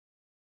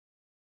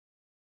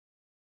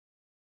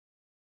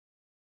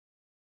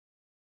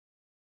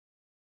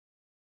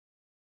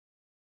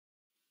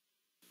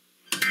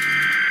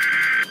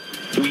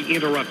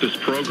interrupt this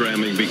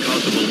programming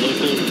because of a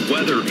local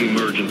weather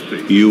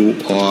emergency. You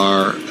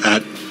are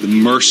at the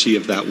mercy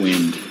of that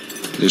wind.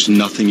 There's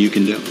nothing you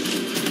can do.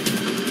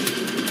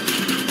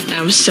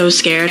 I was so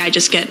scared. I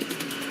just get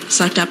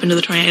sucked up into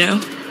the tornado.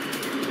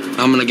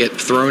 I'm going to get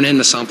thrown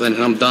into something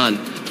and I'm done.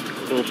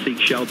 We'll seek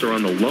shelter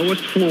on the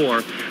lowest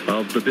floor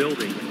of the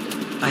building.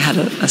 I had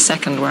a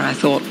second where I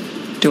thought,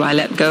 do I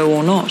let go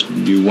or not?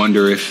 You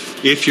wonder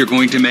if you're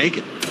going to make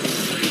it.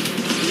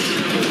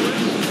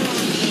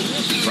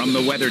 From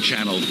the Weather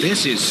Channel,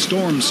 this is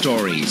Storm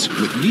Stories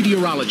with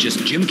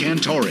meteorologist Jim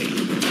Cantore.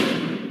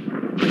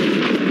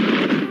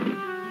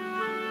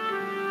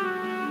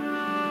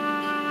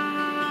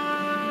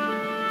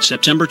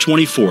 September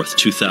 24th,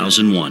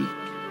 2001,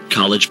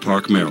 College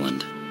Park,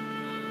 Maryland.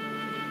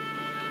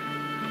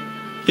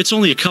 It's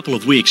only a couple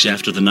of weeks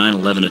after the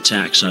 9/11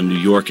 attacks on New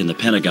York and the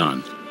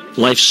Pentagon.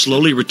 Life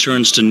slowly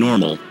returns to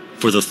normal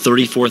for the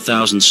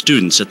 34,000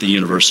 students at the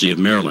University of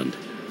Maryland,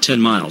 10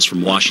 miles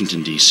from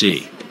Washington,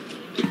 D.C.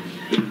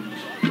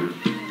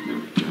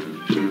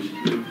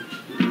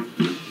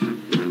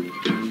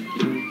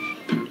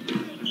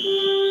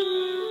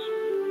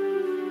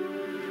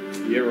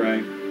 You're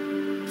right.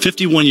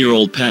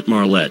 51-year-old Pat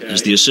Marlette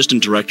is the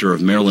assistant director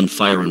of Maryland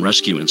Fire and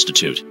Rescue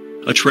Institute,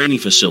 a training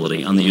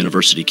facility on the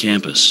university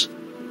campus.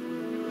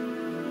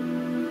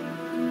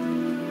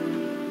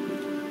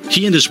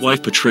 He and his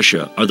wife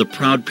Patricia are the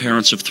proud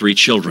parents of 3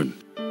 children.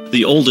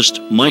 The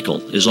oldest, Michael,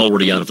 is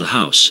already out of the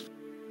house.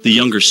 The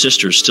younger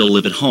sisters still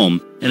live at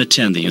home and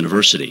attend the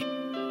university.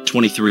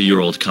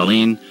 23-year-old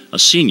Colleen, a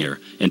senior,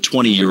 and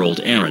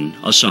 20-year-old Aaron,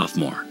 a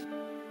sophomore.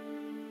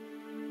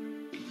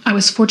 I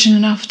was fortunate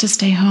enough to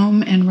stay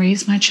home and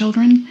raise my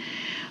children,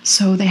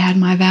 so they had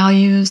my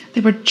values.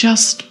 They were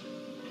just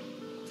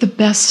the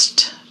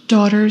best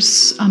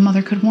daughters a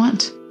mother could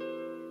want.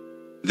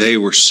 They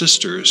were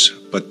sisters,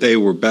 but they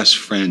were best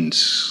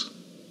friends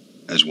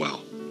as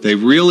well. They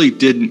really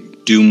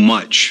didn't do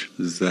much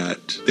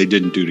that they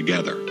didn't do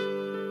together.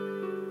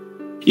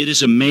 It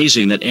is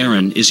amazing that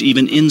Erin is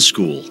even in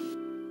school.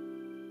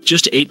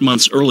 Just 8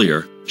 months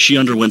earlier, she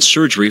underwent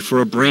surgery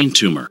for a brain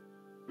tumor.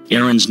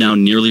 Erin's now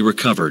nearly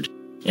recovered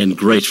and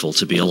grateful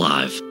to be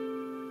alive.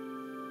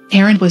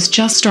 Erin was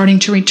just starting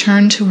to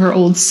return to her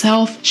old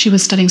self. She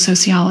was studying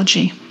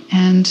sociology,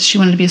 and she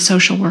wanted to be a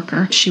social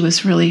worker. She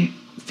was really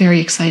very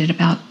excited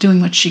about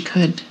doing what she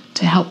could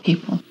to help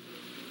people.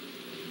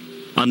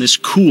 On this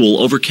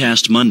cool,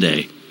 overcast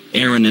Monday,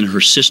 Erin and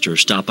her sister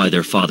stop by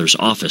their father's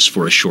office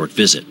for a short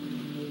visit.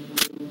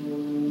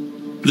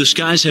 The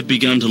skies have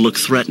begun to look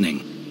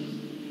threatening.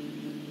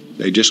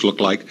 They just look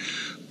like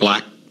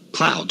black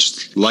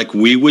clouds, like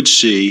we would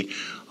see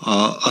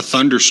a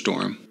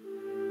thunderstorm.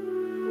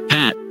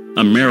 Pat,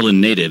 a Maryland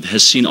native,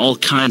 has seen all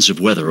kinds of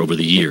weather over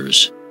the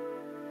years.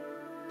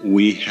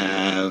 We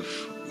have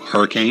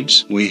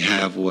hurricanes. We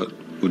have what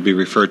would be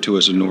referred to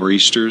as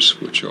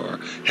nor'easters, which are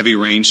heavy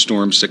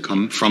rainstorms that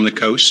come from the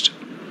coast.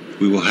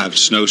 We will have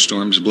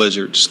snowstorms,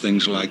 blizzards,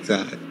 things like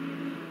that.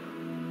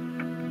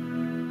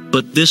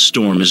 But this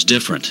storm is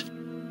different.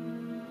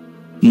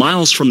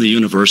 Miles from the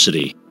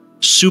university,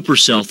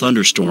 supercell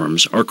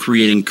thunderstorms are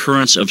creating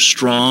currents of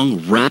strong,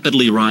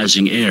 rapidly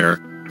rising air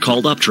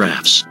called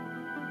updrafts.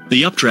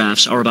 The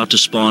updrafts are about to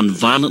spawn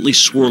violently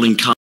swirling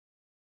clouds.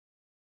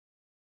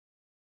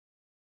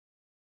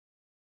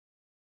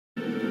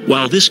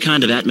 While this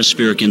kind of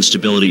atmospheric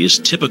instability is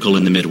typical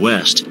in the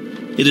Midwest,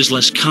 it is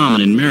less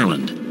common in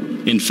Maryland.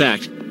 In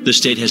fact, the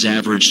state has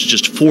averaged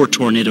just 4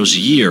 tornadoes a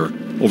year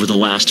over the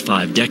last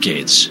 5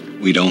 decades.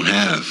 We don't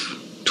have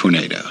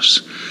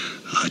tornadoes.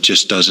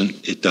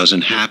 It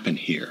doesn't happen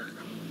here.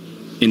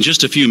 In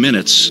just a few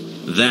minutes,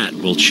 that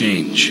will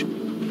change.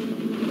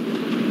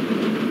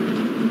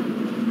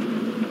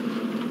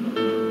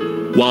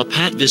 While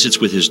Pat visits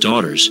with his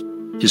daughters,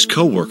 his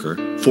co-worker,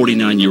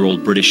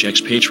 49-year-old British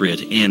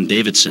expatriate Ann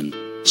Davidson,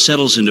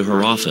 settles into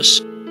her office.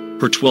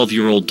 Her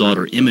 12-year-old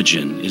daughter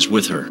Imogen is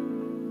with her.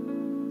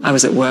 I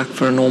was at work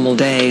for a normal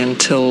day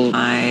until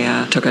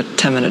I took a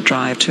 10-minute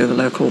drive to the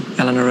local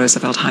Eleanor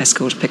Roosevelt High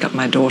School to pick up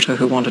my daughter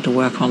who wanted to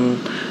work on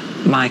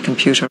my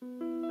computer.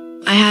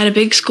 I had a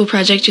big school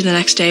project due the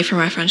next day for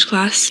my French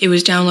class. It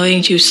was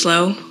downloading too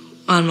slow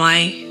on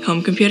my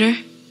home computer,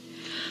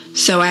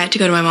 so I had to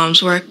go to my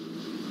mom's work.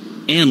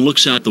 Anne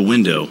looks out the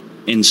window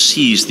and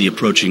sees the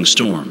approaching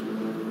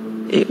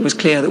storm. It was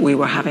clear that we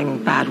were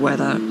having bad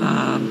weather,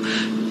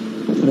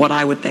 what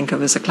I would think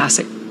of as a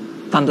classic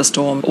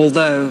thunderstorm,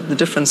 although the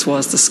difference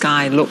was the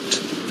sky looked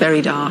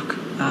very dark,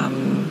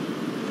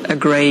 a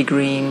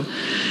grey-green,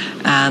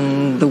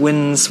 and the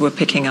winds were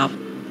picking up.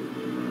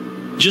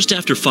 Just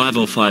after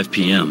 5:05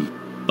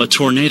 p.m., a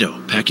tornado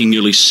packing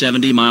nearly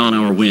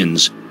 70-mile-an-hour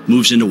winds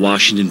moves into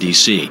Washington,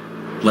 D.C.,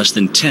 less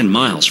than 10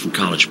 miles from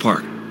College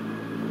Park.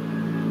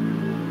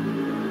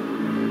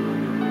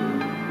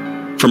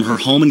 From her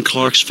home in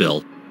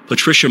Clarksville,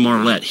 Patricia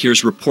Marlette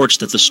hears reports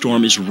that the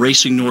storm is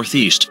racing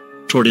northeast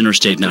toward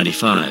Interstate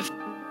 95.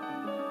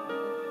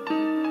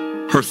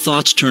 Her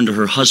thoughts turn to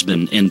her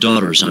husband and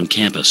daughters on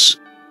campus.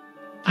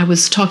 I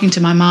was talking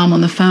to my mom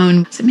on the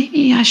phone. I said,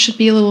 maybe I should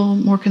be a little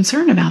more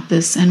concerned about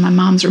this. And my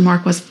mom's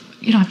remark was,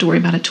 you don't have to worry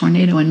about a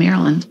tornado in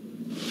Maryland.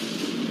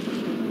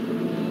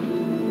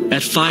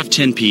 At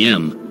 5:10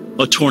 p.m.,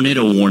 a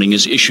tornado warning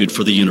is issued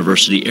for the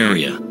university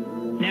area.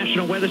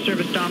 National Weather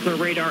Service Doppler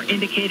radar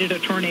indicated a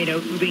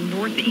tornado moving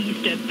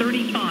northeast at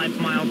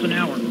 35 miles an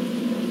hour.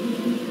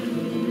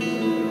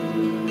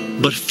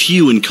 But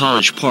few in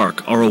College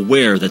Park are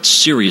aware that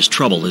serious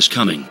trouble is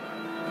coming.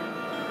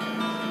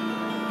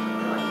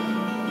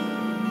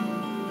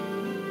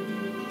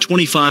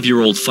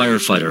 "25-year-old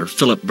firefighter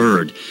Philip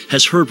Bird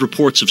has heard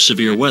reports of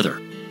severe weather,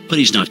 but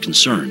he's not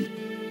concerned.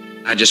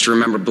 I just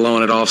remember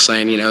blowing it off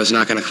saying, it's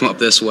not going to come up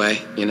this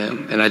way,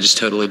 and I just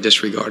totally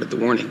disregarded the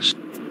warnings.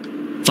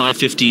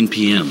 5:15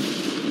 p.m.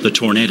 The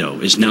tornado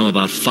is now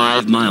about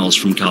 5 miles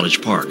from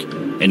College Park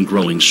and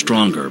growing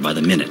stronger by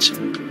the minute.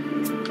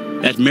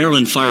 At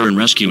Maryland Fire and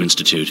Rescue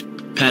Institute,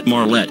 Pat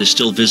Marlette is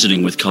still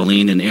visiting with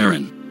Colleen and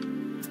Aaron.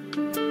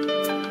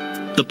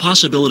 The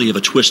possibility of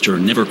a twister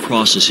never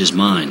crosses his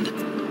mind,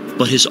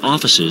 but his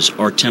offices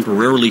are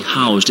temporarily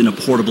housed in a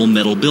portable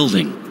metal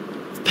building.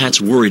 Pat's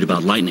worried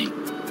about lightning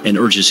and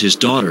urges his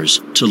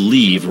daughters to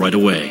leave right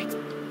away.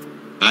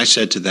 I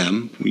said to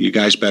them, you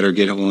guys better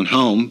get on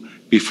home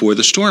before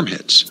the storm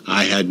hits.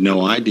 I had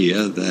no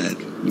idea that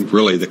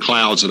really the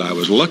clouds that I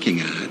was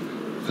looking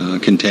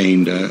at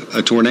contained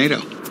a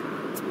tornado.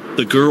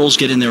 The girls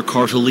get in their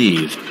car to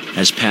leave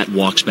as Pat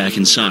walks back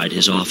inside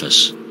his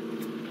office.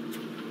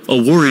 A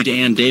worried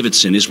Ann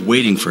Davidson is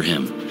waiting for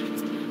him.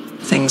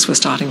 Things were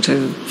starting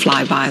to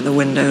fly by the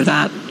window.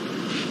 That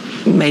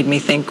made me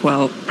think,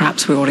 well,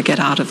 perhaps we ought to get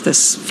out of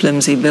this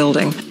flimsy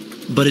building.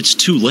 But it's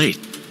too late.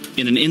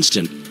 In an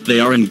instant, they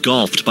are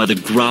engulfed by the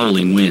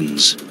growling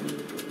winds.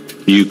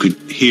 You could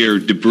hear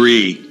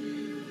debris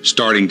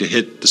starting to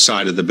hit the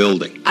side of the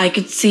building. I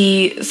could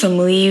see some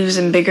leaves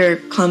and bigger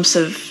clumps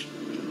of,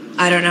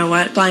 I don't know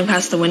what, flying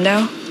past the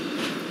window.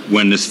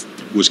 When this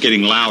was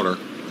getting louder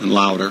and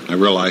louder, I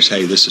realized,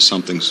 hey, this is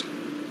something's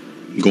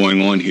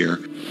going on here.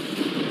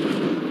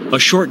 A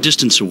short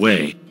distance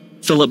away,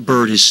 Philip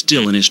Bird is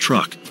still in his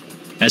truck.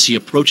 As he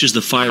approaches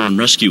the Fire and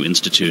Rescue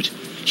Institute,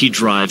 he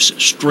drives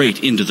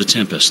straight into the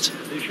tempest.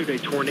 Issued a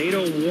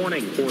tornado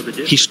warning for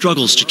the He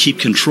struggles to keep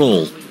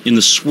control in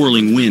the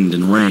swirling wind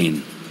and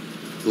rain.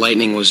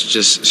 Lightning was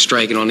just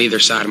striking on either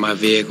side of my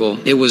vehicle.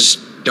 It was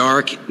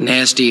dark,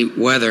 nasty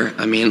weather.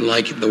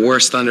 Like the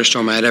worst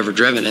thunderstorm I had ever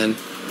driven in.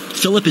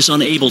 Philip is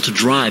unable to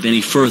drive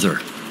any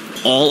further.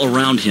 All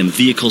around him,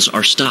 vehicles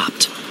are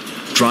stopped.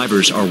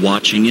 Drivers are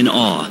watching in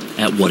awe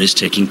at what is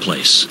taking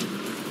place.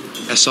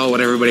 I saw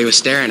what everybody was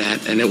staring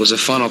at, and it was a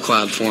funnel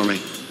cloud forming.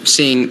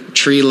 Seeing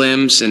tree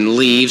limbs and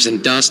leaves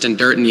and dust and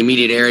dirt in the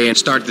immediate area and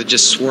start to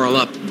just swirl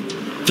up.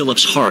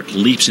 Philip's heart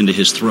leaps into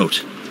his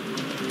throat.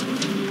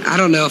 I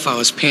don't know if I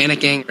was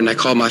panicking, and I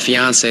called my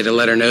fiancée to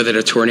let her know that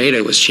a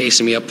tornado was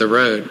chasing me up the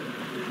road.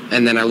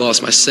 And then I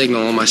lost my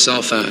signal on my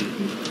cell phone.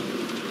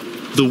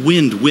 The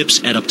wind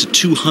whips at up to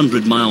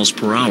 200 miles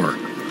per hour,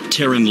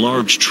 tearing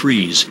large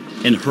trees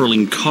and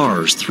hurling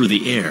cars through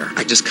the air.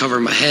 I just covered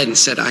my head and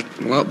said,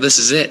 well, this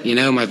is it.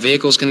 My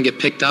vehicle's going to get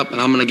picked up,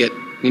 and I'm going to get,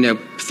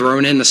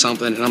 thrown into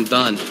something, and I'm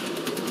done.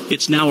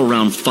 It's now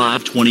around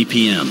 5:20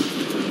 p.m.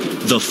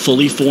 The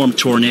fully formed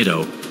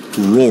tornado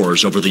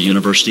roars over the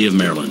University of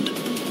Maryland. Shut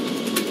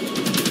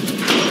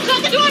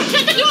the door,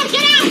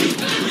 get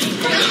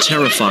out!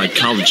 Terrified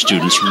college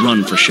students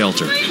run for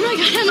shelter. Oh my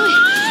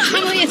God,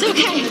 Emily, it's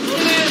okay.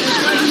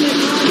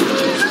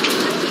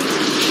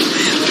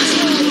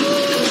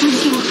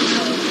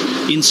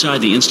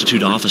 Inside the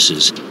Institute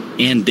offices,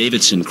 Ann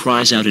Davidson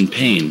cries out in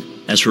pain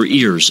as her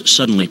ears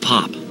suddenly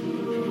pop.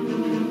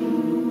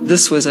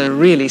 This was a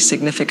really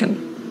significant,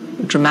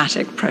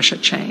 dramatic pressure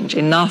change,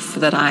 enough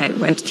that I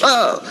went,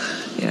 oh!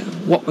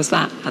 What was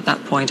that? At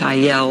that point, I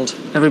yelled,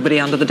 everybody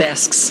under the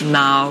desks,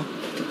 now.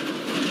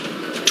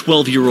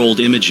 12-year-old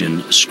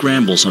Imogen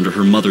scrambles under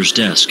her mother's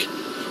desk.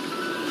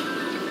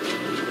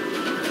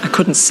 I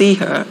couldn't see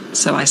her,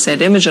 so I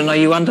said, Imogen, are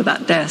you under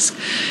that desk?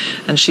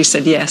 And she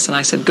said yes, and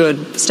I said,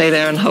 good, stay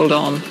there and hold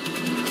on.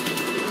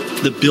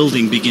 The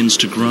building begins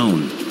to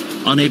groan.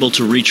 Unable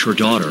to reach her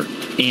daughter,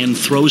 Anne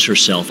throws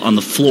herself on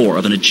the floor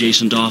of an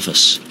adjacent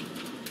office.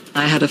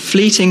 I had a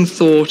fleeting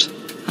thought,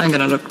 I'm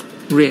going to look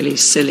really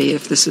silly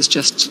if this is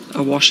just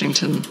a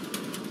Washington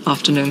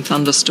afternoon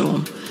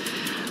thunderstorm.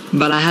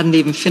 But I hadn't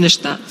even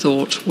finished that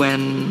thought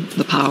when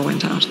the power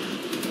went out.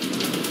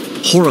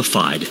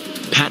 Horrified,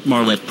 Pat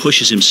Marlette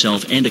pushes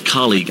himself and a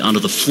colleague onto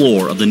the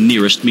floor of the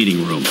nearest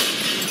meeting room.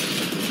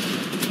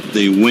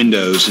 The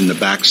windows in the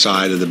back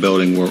side of the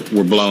building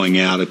were blowing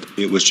out.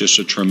 It was just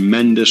a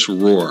tremendous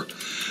roar.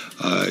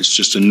 It's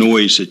just a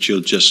noise that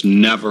you'll just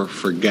never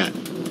forget.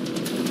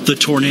 The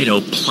tornado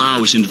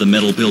plows into the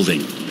metal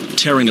building,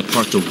 tearing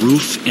apart the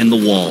roof and the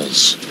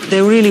walls.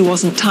 There really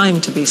wasn't time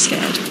to be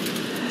scared.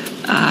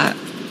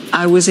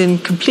 I was in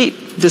complete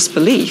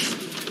disbelief.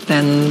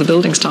 Then the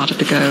building started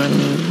to go,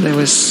 and there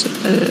was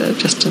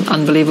just an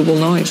unbelievable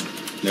noise.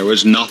 There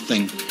was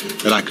nothing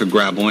that I could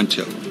grab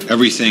onto.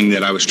 Everything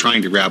that I was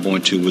trying to grab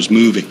onto was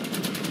moving.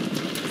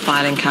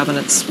 filing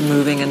cabinets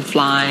moving and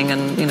flying,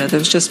 and, there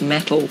was just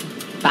metal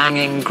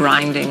banging,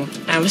 grinding.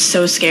 I was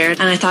so scared,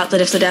 and I thought that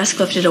if the desk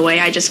lifted away,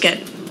 I'd just get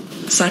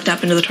sucked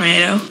up into the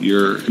tornado.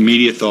 Your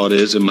immediate thought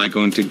is, am I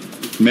going to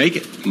make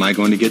it? Am I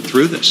going to get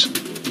through this?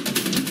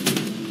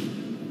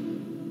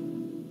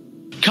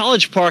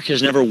 College Park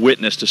has never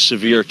witnessed a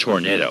severe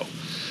tornado.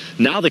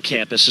 Now the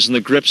campus is in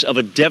the grips of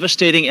a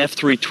devastating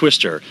F3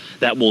 twister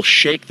that will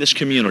shake this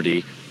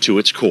community to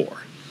its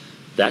core.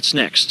 That's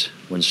next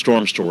when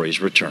Storm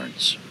Stories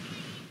returns.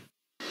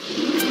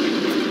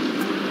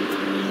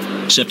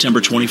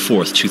 September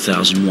 24th,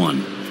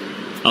 2001.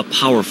 A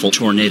powerful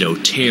tornado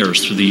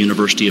tears through the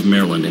University of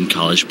Maryland in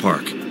College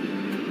Park.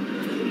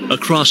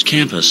 Across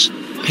campus,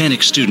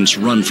 panicked students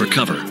run for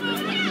cover.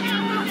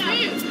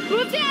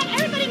 Move down!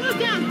 Everybody move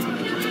down!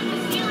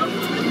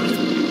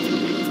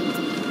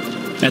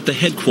 At the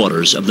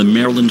headquarters of the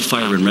Maryland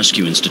Fire and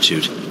Rescue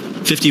Institute,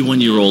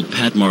 51-year-old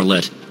Pat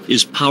Marlette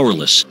is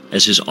powerless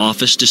as his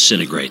office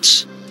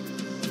disintegrates.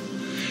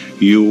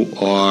 You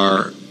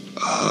are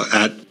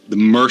at the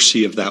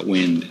mercy of that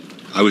wind.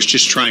 I was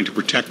just trying to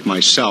protect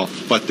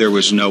myself, but there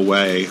was no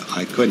way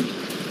I couldn't.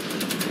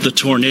 The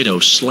tornado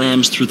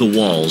slams through the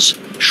walls,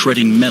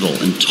 shredding metal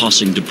and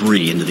tossing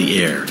debris into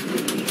the air.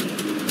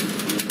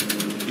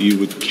 You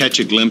would catch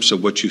a glimpse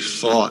of what you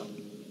thought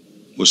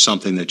was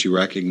something that you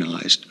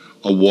recognized,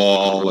 a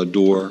wall, a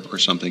door, or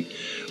something.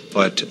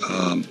 But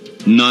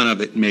none of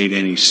it made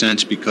any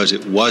sense because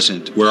it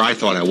wasn't where I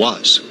thought I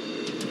was.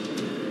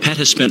 Pat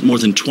has spent more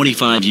than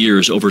 25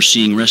 years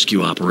overseeing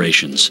rescue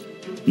operations.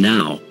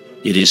 Now,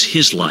 it is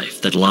his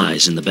life that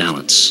lies in the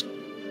balance.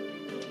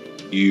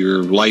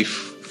 Your life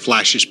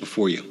flashes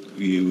before you.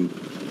 You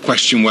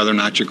question whether or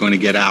not you're going to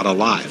get out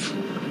alive.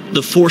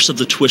 The force of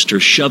the twister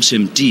shoves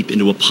him deep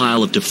into a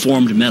pile of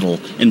deformed metal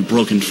and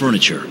broken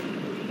furniture.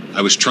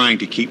 I was trying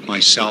to keep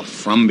myself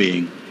from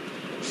being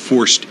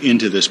forced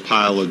into this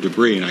pile of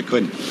debris, and I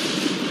couldn't.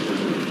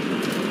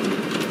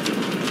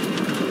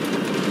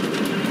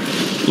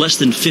 Less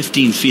than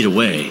 15 feet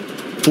away,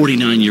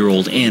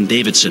 49-year-old Ann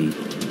Davidson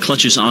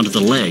clutches onto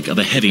the leg of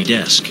a heavy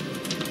desk.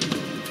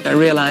 I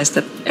realized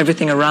that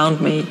everything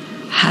around me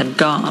had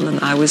gone, and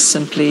I was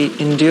simply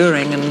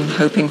enduring and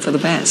hoping for the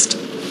best.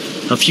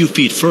 A few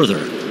feet further,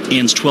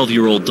 Ann's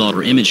 12-year-old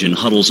daughter Imogen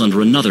huddles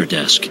under another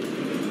desk.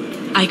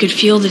 I could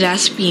feel the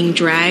desk being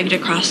dragged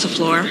across the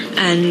floor,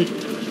 and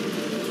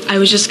I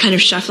was just kind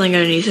of shuffling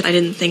underneath it. I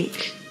didn't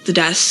think the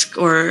desk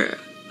or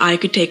I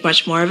could take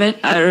much more of it.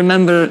 I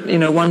remember,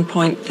 one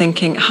point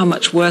thinking, how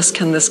much worse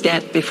can this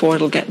get before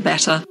it'll get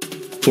better?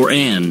 For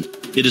Ann,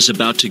 it is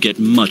about to get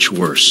much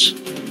worse.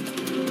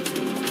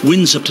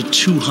 Winds up to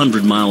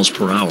 200 miles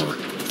per hour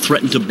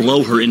threaten to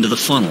blow her into the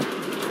funnel.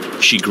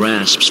 She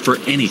grasps for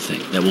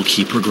anything that will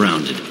keep her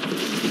grounded.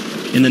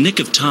 In the nick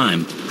of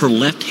time, her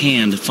left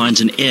hand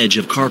finds an edge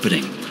of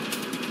carpeting.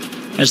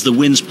 As the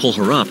winds pull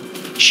her up,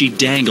 she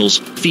dangles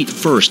feet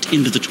first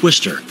into the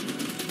twister.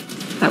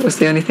 That was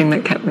the only thing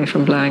that kept me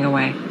from blowing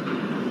away.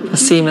 A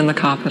seam in the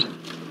carpet.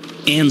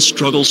 Ann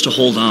struggles to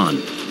hold on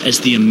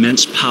as the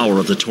immense power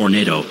of the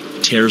tornado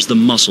tears the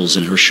muscles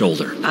in her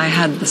shoulder. I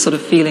had the sort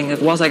of feeling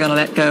of, was I going to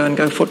let go and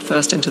go foot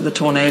first into the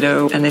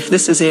tornado? And if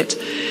this is it,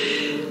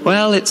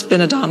 well, it's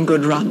been a darn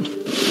good run.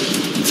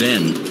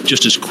 Then,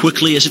 just as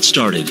quickly as it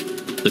started,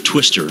 the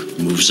twister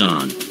moves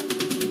on.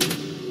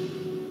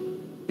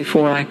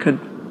 Before I could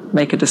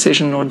make a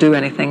decision or do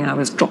anything, I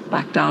was dropped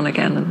back down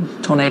again and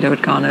the tornado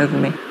had gone over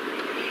me.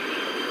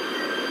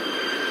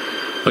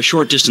 A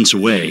short distance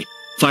away,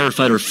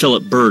 firefighter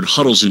Philip Bird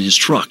huddles in his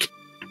truck.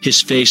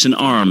 His face and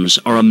arms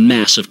are a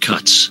mass of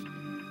cuts.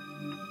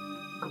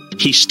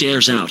 He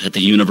stares out at the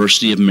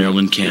University of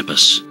Maryland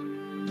campus.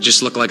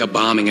 Just looked like a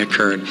bombing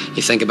occurred.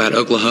 You think about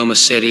Oklahoma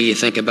City, you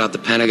think about the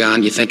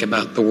Pentagon, you think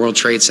about the World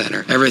Trade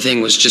Center.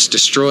 Everything was just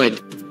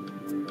destroyed.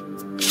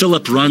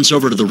 Philip runs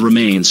over to the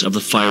remains of the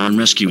Fire and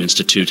Rescue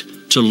Institute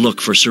to look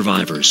for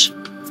survivors.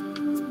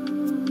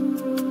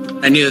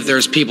 I knew that there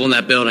was people in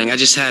that building. I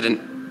just had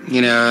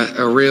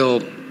a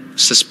real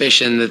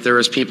suspicion that there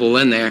was people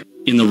in there.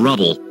 In the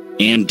rubble,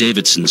 Ann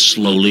Davidson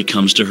slowly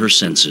comes to her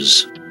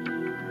senses.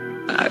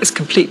 I was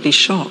completely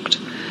shocked.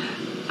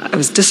 I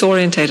was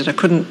disorientated. I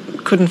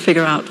couldn't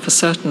figure out for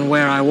certain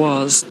where I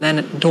was. Then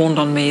it dawned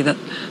on me that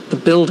the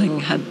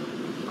building had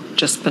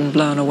just been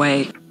blown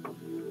away.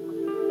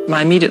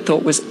 My immediate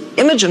thought was,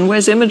 Imogen,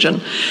 where's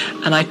Imogen?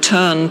 And I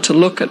turned to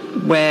look at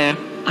where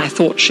I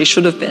thought she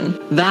should have been.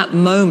 That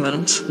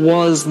moment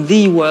was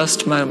the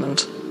worst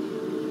moment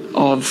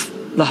of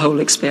the whole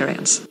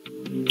experience.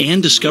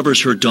 Ann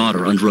discovers her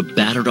daughter under a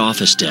battered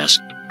office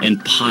desk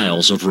and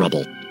piles of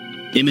rubble.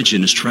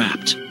 Imogen is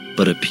trapped,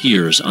 but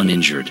appears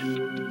uninjured.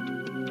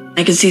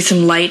 I could see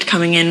some light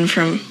coming in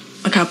from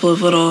a couple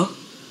of little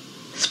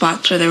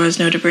spots where there was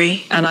no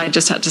debris. And I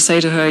just had to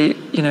say to her,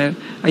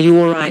 are you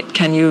all right?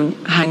 Can you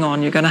hang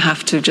on? You're going to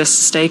have to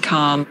just stay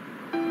calm.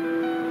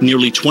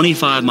 Nearly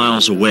 25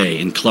 miles away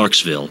in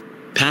Clarksville,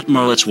 Pat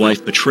Marlette's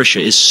wife Patricia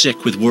is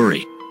sick with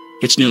worry.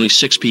 It's nearly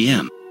 6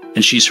 p.m.,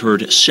 and she's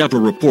heard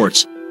several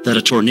reports that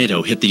a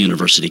tornado hit the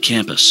university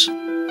campus.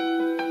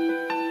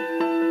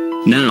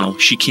 Now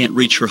she can't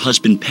reach her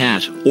husband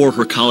Pat or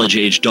her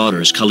college-age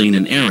daughters Colleen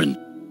and Erin,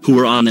 who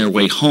were on their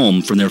way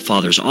home from their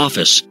father's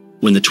office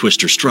when the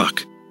twister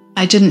struck.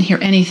 I didn't hear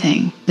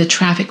anything. The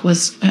traffic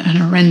was an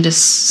horrendous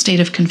state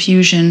of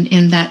confusion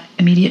in that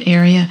immediate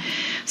area,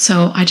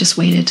 so I just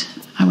waited.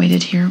 I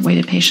waited here,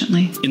 waited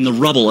patiently. In the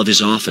rubble of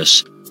his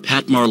office,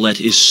 Pat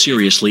Marlett is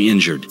seriously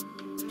injured.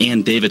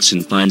 Ann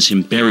Davidson finds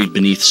him buried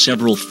beneath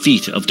several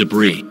feet of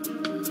debris.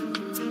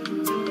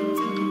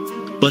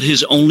 But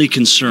his only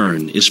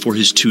concern is for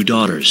his two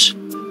daughters.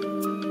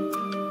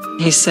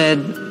 He said,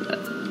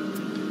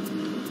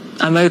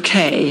 I'm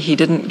okay. He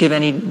didn't give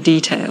any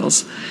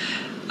details.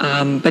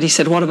 But he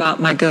said, what about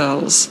my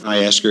girls?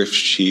 I asked her if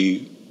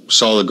she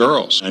saw the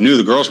girls. I knew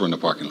the girls were in the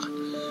parking lot.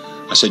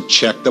 I said,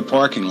 check the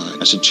parking lot.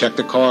 I said, check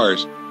the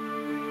cars.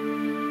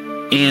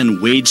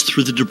 Ann wades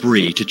through the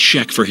debris to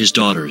check for his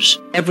daughters.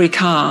 Every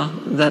car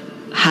that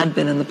had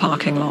been in the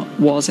parking lot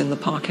was in the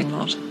parking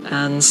lot.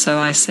 And so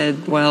I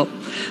said, well,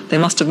 they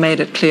must have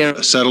made it clear.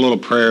 I said a little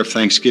prayer of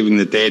thanksgiving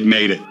that they had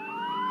made it.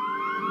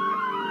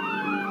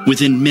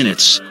 Within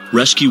minutes,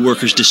 rescue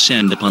workers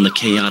descend upon the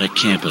chaotic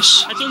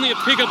campus. That's only a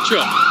pickup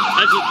truck.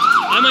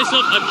 I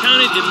myself, I've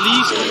counted at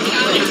least.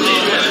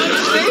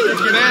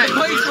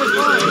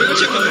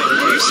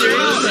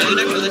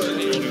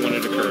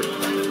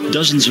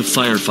 Dozens of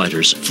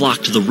firefighters flock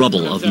to the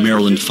rubble of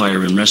Maryland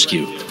Fire and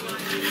Rescue.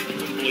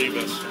 Completely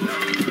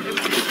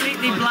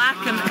black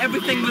and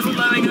everything was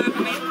blowing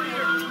over me.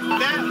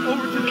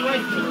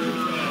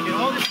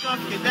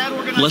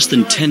 Less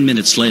than 10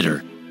 minutes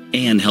later,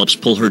 Ann helps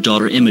pull her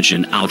daughter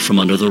Imogen out from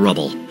under the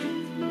rubble.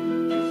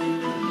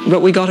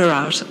 But we got her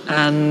out,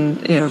 and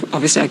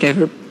obviously I gave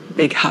her a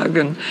big hug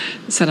and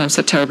said, I'm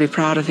so terribly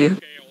proud of you.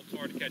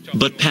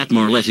 But Pat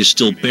Marlett is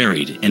still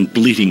buried and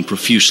bleeding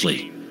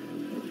profusely.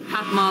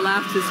 Pat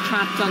Marlett is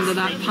trapped under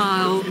that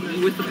pile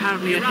with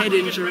apparently a head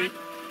injury.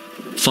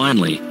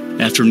 Finally,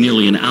 after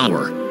nearly an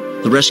hour,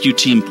 the rescue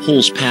team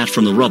pulls Pat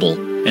from the rubble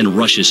and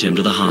rushes him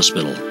to the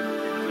hospital.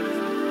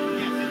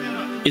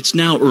 It's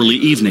now early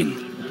evening.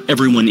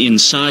 Everyone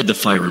inside the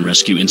Fire and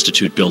Rescue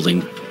Institute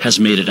building has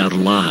made it out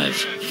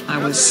alive. I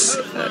was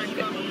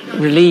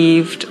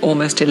relieved,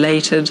 almost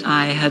elated.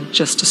 I had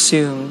just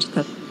assumed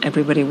that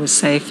everybody was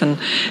safe, and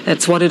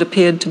it's what it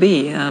appeared to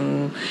be.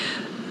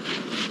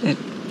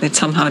 It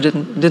somehow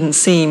didn't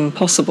seem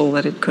possible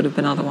that it could have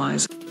been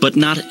otherwise. But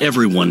not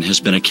everyone has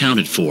been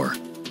accounted for.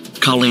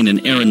 Colleen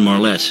and Erin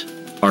Marlett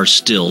are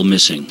still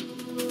missing.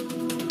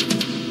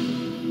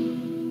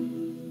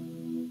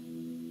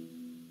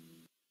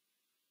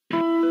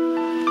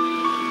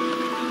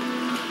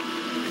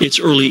 It's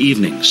early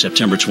evening,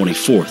 September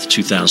 24th,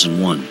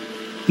 2001,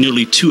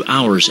 nearly 2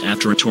 hours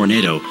after a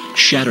tornado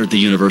shattered the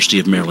University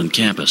of Maryland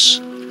campus.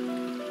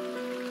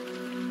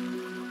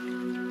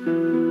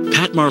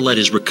 Pat Marlett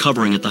is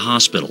recovering at the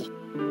hospital.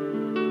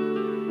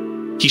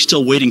 He's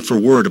still waiting for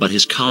word about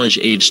his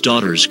college-aged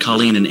daughters,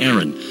 Colleen and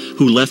Erin,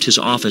 who left his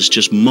office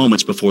just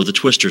moments before the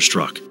twister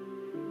struck.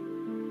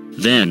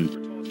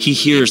 Then, he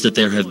hears that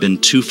there have been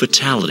 2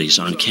 fatalities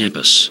on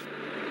campus.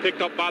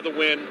 Picked up by the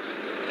wind.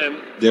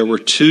 There were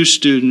 2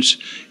 students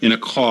in a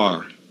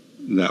car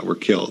that were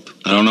killed.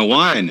 I don't know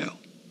why I knew,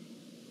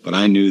 but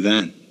I knew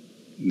then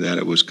that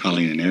it was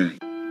Colleen and Erin.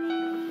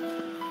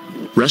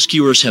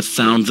 Rescuers have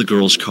found the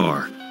girls'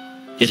 car.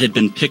 It had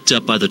been picked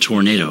up by the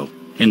tornado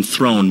and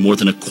thrown more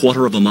than a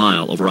quarter of a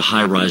mile over a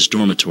high-rise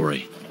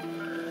dormitory.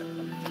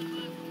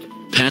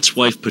 Pat's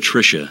wife,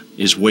 Patricia,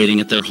 is waiting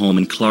at their home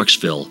in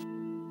Clarksville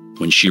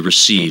when she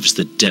receives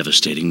the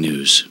devastating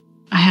news.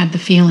 I had the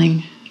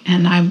feeling,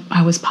 and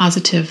I was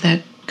positive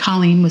that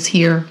Colleen was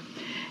here,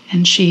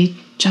 and she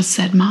just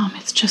said, Mom,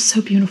 it's just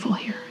so beautiful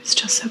here. It's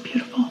just so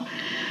beautiful.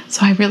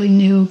 So I really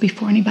knew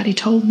before anybody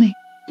told me.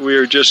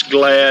 We're just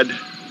glad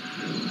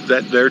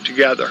that they're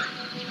together.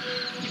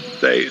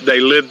 They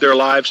lived their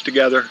lives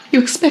together.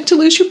 You expect to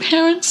lose your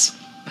parents,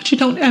 but you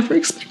don't ever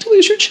expect to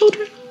lose your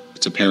children.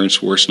 It's a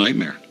parent's worst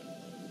nightmare.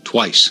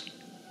 Twice.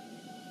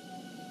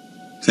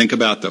 Think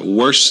about the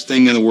worst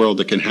thing in the world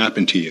that can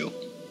happen to you,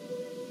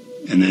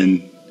 and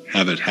then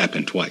have it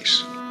happen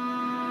twice.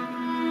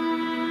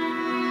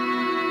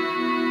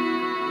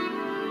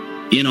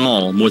 In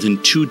all, more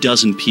than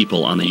 24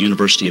 people on the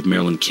University of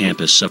Maryland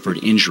campus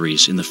suffered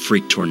injuries in the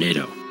freak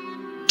tornado.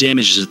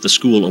 Damages at the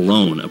school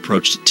alone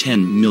approached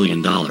 $10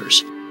 million.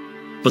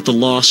 But the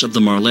loss of the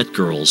Marlett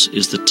girls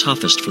is the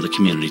toughest for the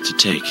community to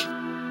take.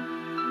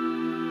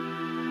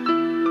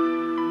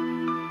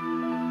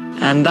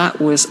 And that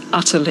was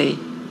utterly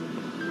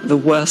the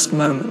worst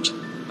moment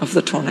of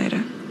the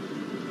tornado.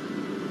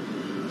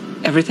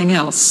 Everything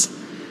else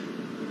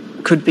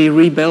could be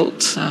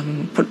rebuilt,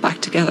 put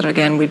back together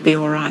again, we'd be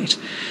all right.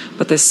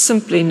 But there's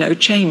simply no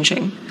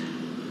changing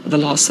the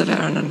loss of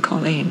Erin and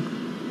Colleen.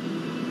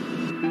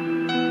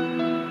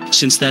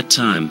 Since that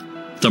time,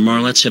 the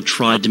Marletts have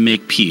tried to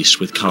make peace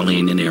with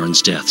Colleen and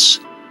Erin's deaths.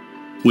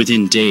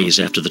 Within days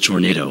after the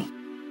tornado,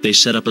 they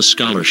set up a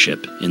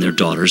scholarship in their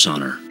daughter's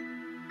honor.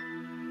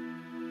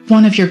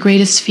 One of your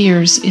greatest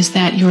fears is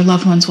that your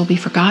loved ones will be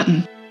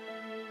forgotten.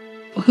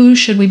 Who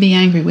should we be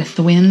angry with?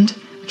 The wind?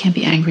 We can't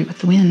be angry with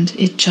the wind.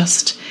 It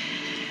just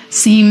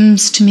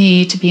seems to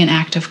me to be an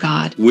act of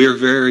God. We're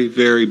very,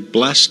 very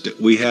blessed that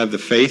we have the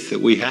faith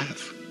that we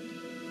have,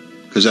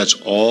 because that's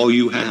all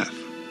you have.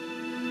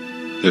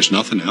 There's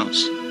nothing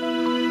else.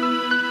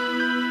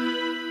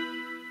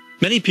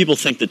 Many people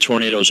think that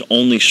tornadoes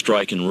only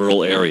strike in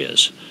rural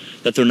areas,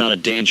 that they're not a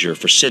danger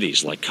for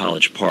cities like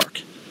College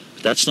Park.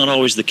 But that's not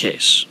always the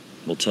case.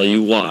 We'll tell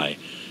you why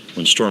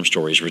when Storm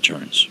Stories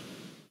returns.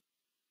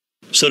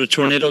 So do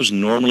tornadoes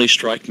normally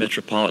strike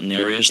metropolitan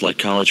areas like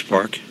College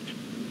Park?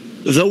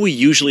 Though we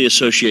usually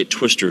associate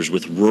twisters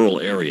with rural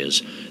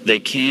areas, they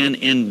can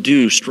and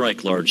do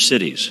strike large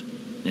cities.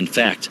 In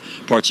fact,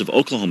 parts of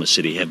Oklahoma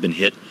City have been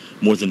hit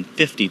more than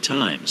 50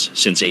 times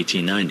since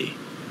 1890.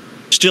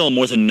 Still,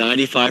 more than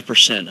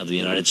 95% of the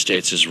United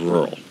States is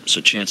rural,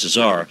 so chances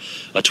are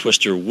a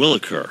twister will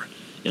occur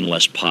in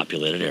less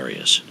populated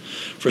areas.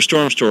 For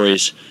Storm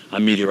Stories,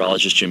 I'm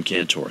meteorologist Jim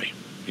Cantore.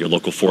 Your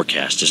local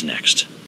forecast is next.